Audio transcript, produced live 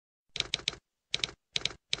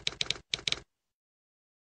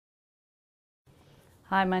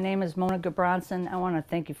Hi, my name is Mona Gudbransen. I want to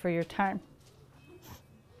thank you for your time.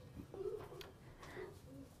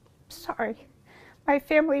 Sorry. My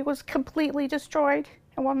family was completely destroyed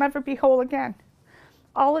and will never be whole again.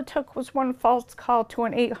 All it took was one false call to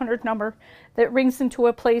an 800 number that rings into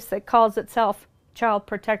a place that calls itself Child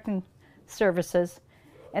Protecting Services,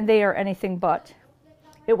 and they are anything but.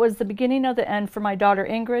 It was the beginning of the end for my daughter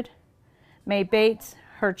Ingrid, May Bates,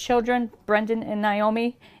 her children, Brendan and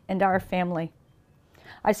Naomi, and our family.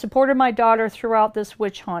 I supported my daughter throughout this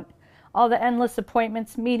witch hunt, all the endless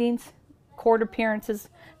appointments, meetings, court appearances,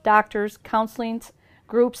 doctors, counselings,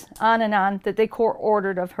 groups, on and on that they court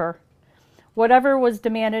ordered of her. Whatever was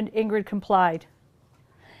demanded, Ingrid complied,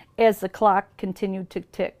 as the clock continued to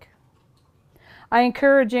tick. I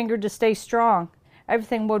encouraged Ingrid to stay strong.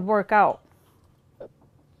 Everything would work out.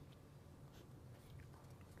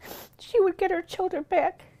 She would get her children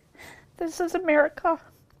back. This is America.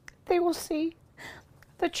 They will see.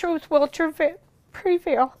 The truth will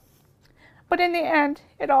prevail. But in the end,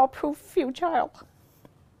 it all proved futile.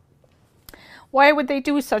 Why would they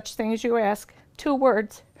do such things, you ask? 2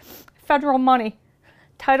 words. Federal money.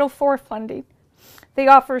 Title IV funding. They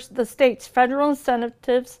offer the states federal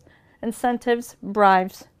incentives,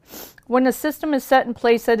 bribes. When a system is set in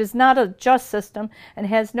place that is not a just system and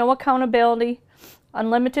has no accountability,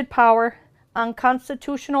 unlimited power,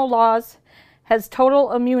 unconstitutional laws, has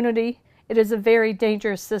total immunity, it is a very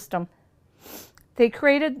dangerous system. They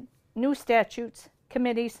created new statutes,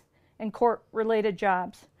 committees, and court-related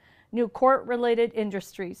jobs, new court-related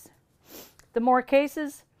industries. The more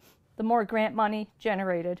cases, the more grant money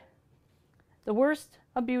generated. The worst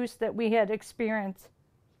abuse that we had experienced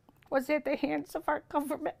was at the hands of our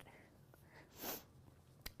government.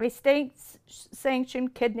 A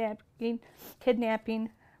state-sanctioned kidnapping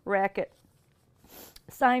racket,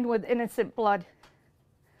 signed with innocent blood.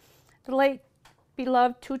 The late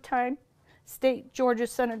beloved 2-time state Georgia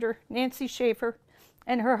Senator Nancy Schaefer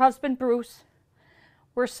and her husband Bruce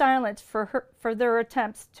were silenced for their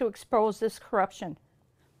attempts to expose this corruption.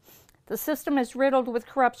 The system is riddled with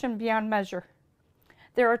corruption beyond measure.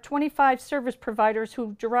 There are 25 service providers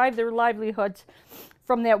who derive their livelihoods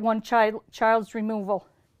from that one child's removal.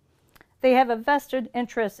 They have a vested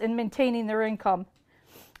interest in maintaining their income.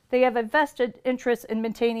 They have a vested interest in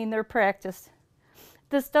maintaining their practice.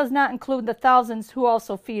 This does not include the thousands who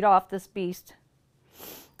also feed off this beast.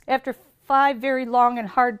 After 5 very long and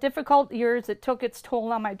hard, difficult years, it took its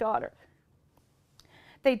toll on my daughter.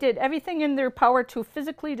 They did everything in their power to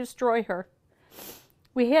physically destroy her.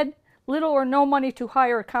 We had little or no money to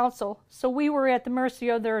hire counsel, so we were at the mercy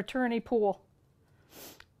of their attorney pool.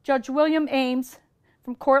 Judge William Ames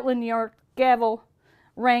from Cortland, New York, gavel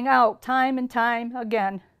rang out time and time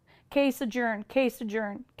again. Case adjourned, case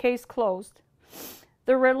adjourned, case closed.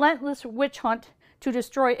 The relentless witch hunt to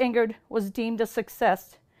destroy Ingrid was deemed a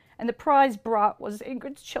success, and the prize brought was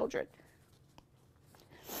Ingrid's children.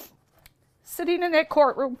 Sitting in that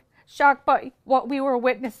courtroom, shocked by what we were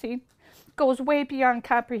witnessing, goes way beyond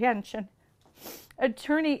comprehension.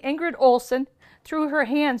 Attorney Ingrid Olsen threw her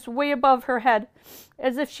hands way above her head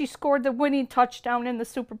as if she scored the winning touchdown in the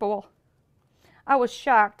Super Bowl. I was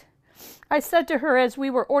shocked. I said to her as we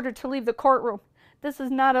were ordered to leave the courtroom, "This is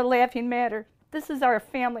not a laughing matter. This is our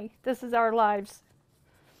family. This is our lives."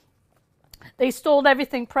 They stole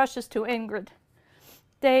everything precious to Ingrid.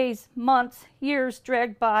 Days, months, years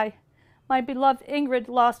dragged by. My beloved Ingrid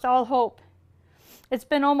lost all hope. It's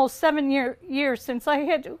been almost 7 years since I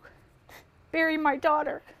had to bury my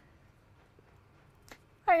daughter.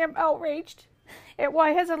 I am outraged at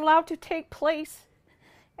what has allowed to take place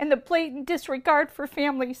and the blatant disregard for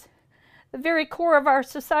families. The very core of our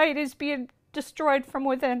society is being destroyed from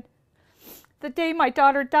within. The day my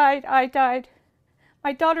daughter died, I died.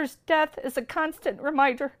 My daughter's death is a constant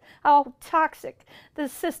reminder how toxic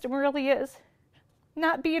this system really is.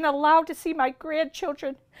 Not being allowed to see my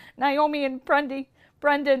grandchildren, Naomi and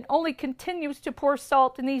Brendan, only continues to pour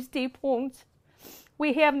salt in these deep wounds.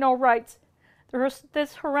 We have no rights.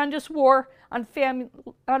 This horrendous war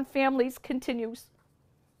on families continues.